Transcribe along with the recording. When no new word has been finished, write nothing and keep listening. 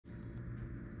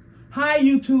Hi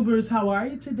YouTubers, how are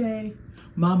you today?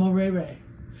 Mama Ray Ray.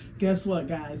 Guess what,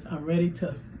 guys? I'm ready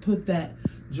to put that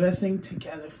dressing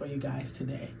together for you guys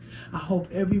today. I hope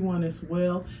everyone is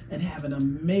well and have an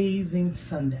amazing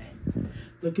Sunday.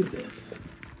 Look at this.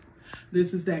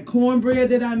 This is that cornbread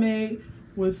that I made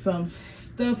with some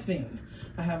stuffing.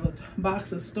 I have a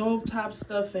box of stovetop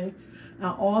stuffing.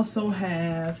 I also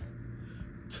have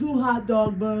 2 hot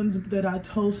dog buns that I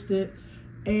toasted,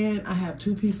 and I have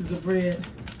 2 pieces of bread,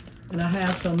 and I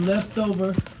have some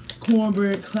leftover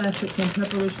cornbread classics from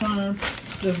Pepperidge Farm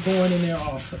that's going in there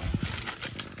also.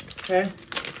 Okay,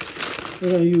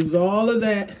 we're gonna use all of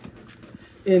that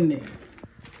in there.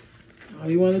 All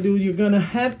you want to do, you're gonna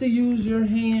have to use your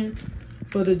hand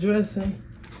for the dressing.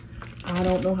 I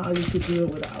don't know how you could do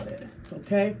it without it.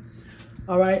 Okay,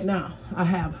 all right, now I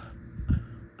have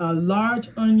a large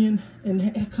onion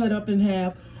and cut up in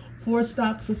half, 4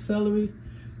 stalks of celery,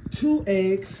 2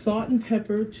 eggs, salt and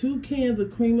pepper, 2 cans of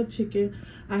cream of chicken.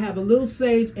 I have a little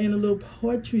sage and a little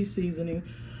poultry seasoning,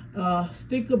 a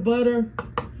stick of butter,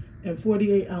 and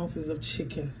 48 ounces of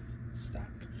chicken stock.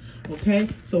 Okay,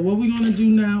 so what we're gonna do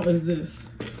now is this.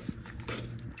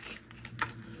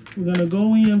 We're gonna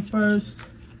go in first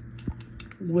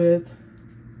with,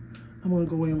 I'm gonna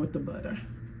go in with the butter.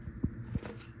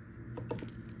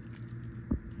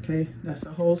 Okay, that's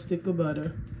a whole stick of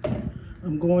butter.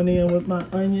 I'm going in with my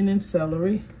onion and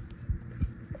celery.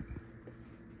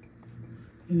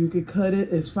 And you can cut it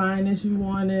as fine as you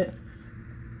want it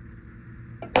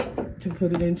to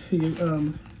put it into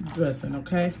your dressing,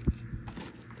 okay?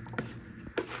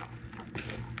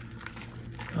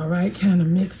 All right, kind of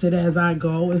mix it as I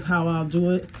go is how I'll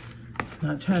do it.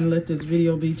 Not trying to let this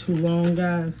video be too long,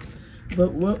 guys.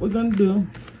 But what we're gonna do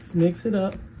is mix it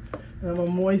up. And I'm gonna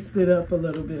moisten it up a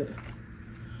little bit.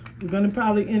 We're gonna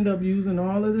probably end up using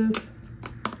all of this,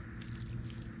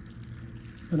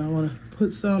 but I wanna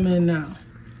put some in now,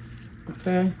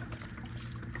 okay?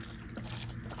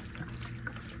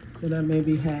 So that may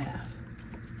be half.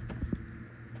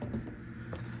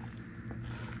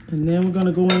 And then we're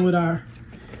gonna go in with our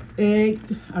egg.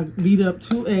 I beat up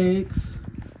 2 eggs.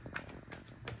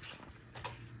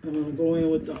 I'm gonna go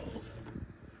in with those.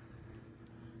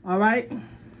 All right,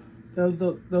 those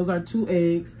are 2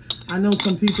 eggs. I know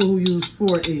some people who use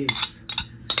 4 eggs.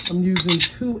 I'm using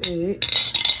 2 eggs.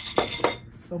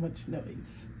 So much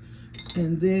noise.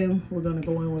 And then we're gonna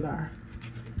go in with our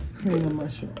cream of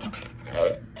mushroom.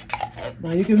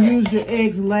 Now you can use your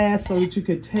eggs last so that you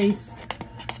could taste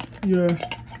your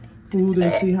food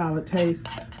and see how it tastes.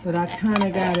 But I kind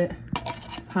of got it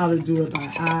how to do it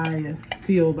by eye and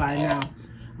feel by now.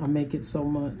 I make it so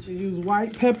much. You use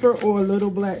white pepper or a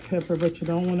little black pepper, but you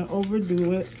don't want to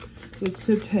overdo it, just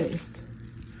to taste.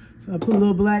 So I put a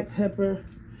little black pepper,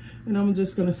 and I'm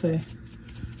just gonna say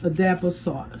a dab of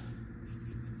salt.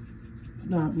 It's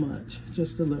not much,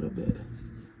 just a little bit.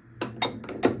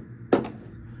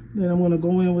 Then I'm gonna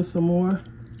go in with some more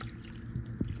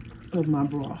of my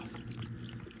broth,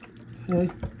 okay?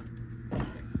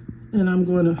 And I'm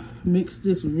gonna mix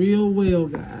this real well,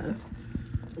 guys,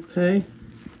 okay?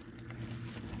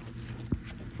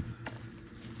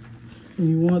 And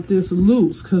you want this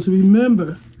loose, because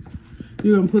remember,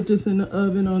 you're gonna put this in the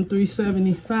oven on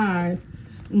 375,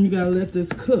 and you gotta let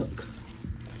this cook.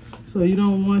 So you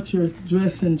don't want your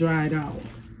dressing dried out,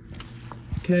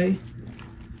 okay?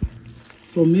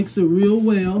 So mix it real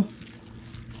well.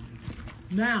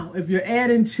 Now, if you're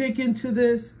adding chicken to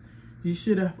this, you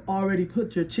should have already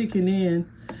put your chicken in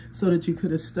so that you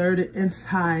could have stirred it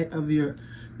inside of your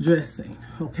dressing,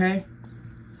 okay?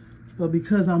 But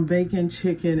because I'm baking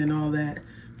chicken and all that,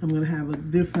 I'm gonna have a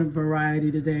different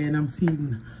variety today, and I'm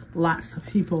feeding lots of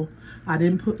people. I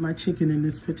didn't put my chicken in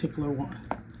this particular one.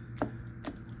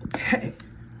 Okay.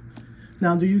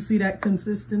 Now, do you see that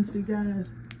consistency, guys?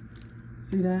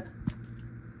 See that?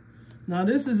 Now,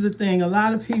 this is the thing. A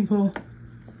lot of people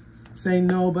say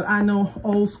no, but I know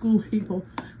old school people,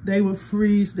 they would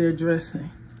freeze their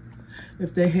dressing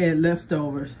if they had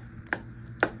leftovers.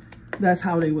 That's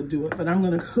how they would do it. But I'm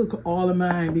gonna cook all of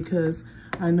mine because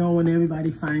I know when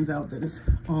everybody finds out that it's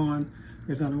on,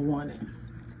 they're gonna want it,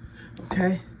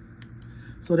 okay?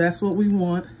 So that's what we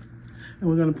want. And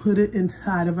we're gonna put it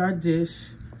inside of our dish.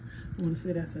 I wanna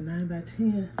say that's a 9 by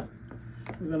 10.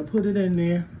 We're gonna put it in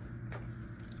there.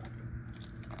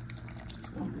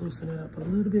 Just gonna loosen it up a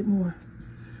little bit more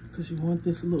because you want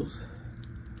this loose.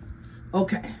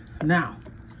 Okay, now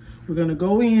we're gonna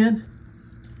go in.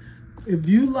 If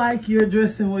you like your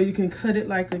dressing where you can cut it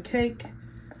like a cake,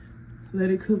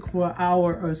 let it cook for an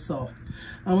hour or so.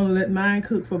 I'm gonna let mine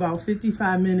cook for about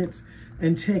 55 minutes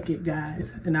and check it,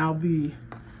 guys, and I'll be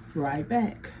right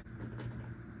back.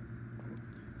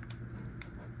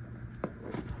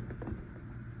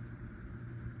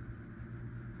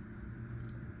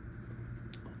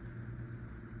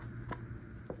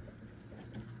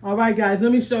 All right, guys,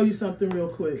 let me show you something real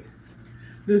quick.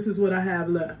 This is what I have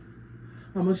left.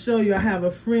 I'm going to show you, I have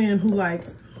a friend who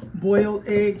likes boiled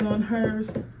eggs on hers.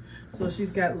 So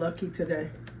she's got lucky today.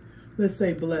 Let's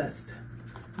say blessed.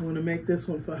 I want to make this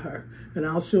one for her, and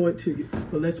I'll show it to you.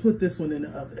 But let's put this one in the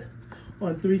oven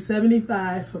on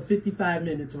 375 for 55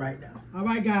 minutes right now. All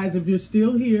right, guys, if you're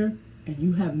still here and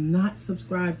you have not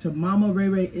subscribed to Mama Ray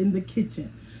Ray in the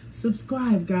Kitchen,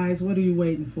 subscribe, guys. What are you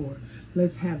waiting for?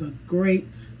 Let's have a great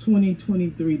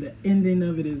 2023. The ending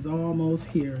of it is almost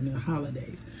here in the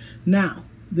holidays. Now,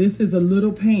 this is a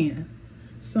little pan.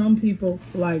 Some people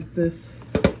like this,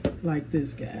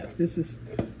 guys. This is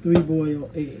 3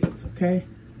 boiled eggs, okay?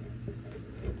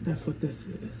 That's what this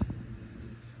is.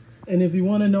 And if you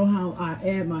want to know how I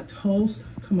add my toast,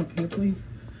 come up here, please.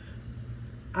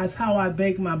 That's how I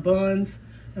bake my buns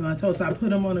and my toast. I put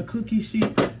them on a cookie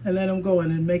sheet and let them go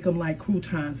in and make them like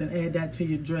croutons and add that to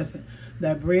your dressing.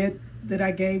 That bread that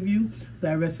I gave you,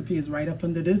 that recipe is right up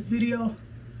under this video.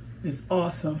 It's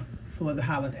awesome for the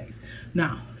holidays.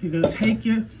 Now, you're going to take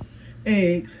your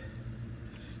eggs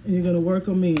and you're going to work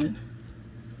them in.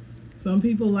 Some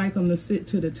people like them to sit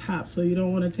to the top, so you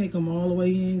don't want to take them all the way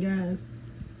in, guys.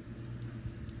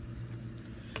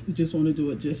 You just want to do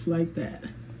it just like that.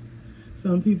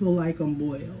 Some people like them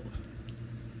boiled.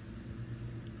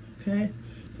 Okay,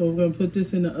 so we're going to put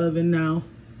this in the oven now,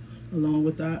 along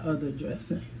with our other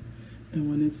dressing. And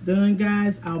when it's done,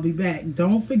 guys, I'll be back.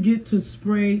 Don't forget to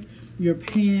spray your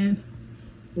pan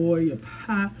or your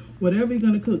pot, whatever you're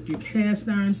going to cook, your cast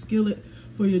iron skillet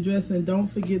for your dressing. Don't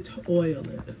forget to oil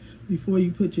it before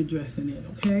you put your dressing in,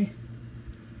 okay?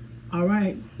 All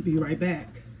right, be right back.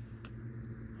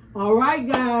 All right,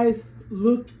 guys,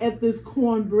 look at this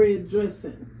cornbread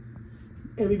dressing.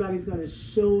 Everybody's going to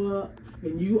show up,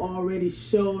 and you already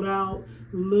showed out.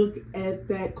 Look at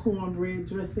that cornbread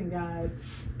dressing, guys.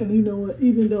 And you know what?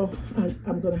 Even though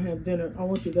I'm going to have dinner, I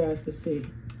want you guys to see.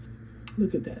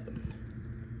 Look at that.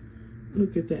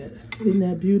 Look at that. Isn't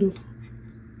that beautiful?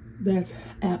 That's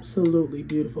absolutely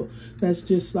beautiful. That's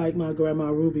just like my Grandma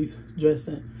Ruby's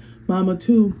dressing. Mama,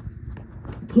 too,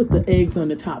 put the eggs on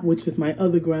the top, which is my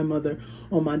other grandmother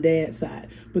on my dad's side.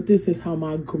 But this is how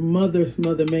my mother's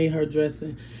mother made her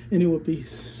dressing, and it would be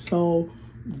so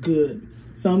good.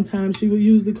 Sometimes she would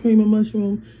use the cream of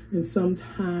mushroom, and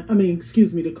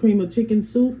the cream of chicken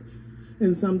soup,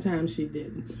 and sometimes she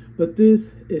didn't. But this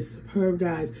is superb,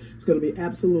 guys. It's going to be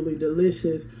absolutely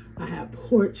delicious. I have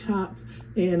pork chops,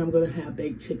 and I'm going to have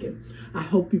baked chicken. I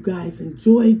hope you guys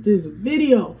enjoyed this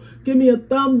video. Give me a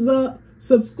thumbs up.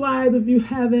 Subscribe if you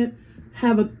haven't.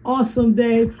 Have an awesome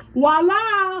day.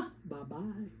 Voila!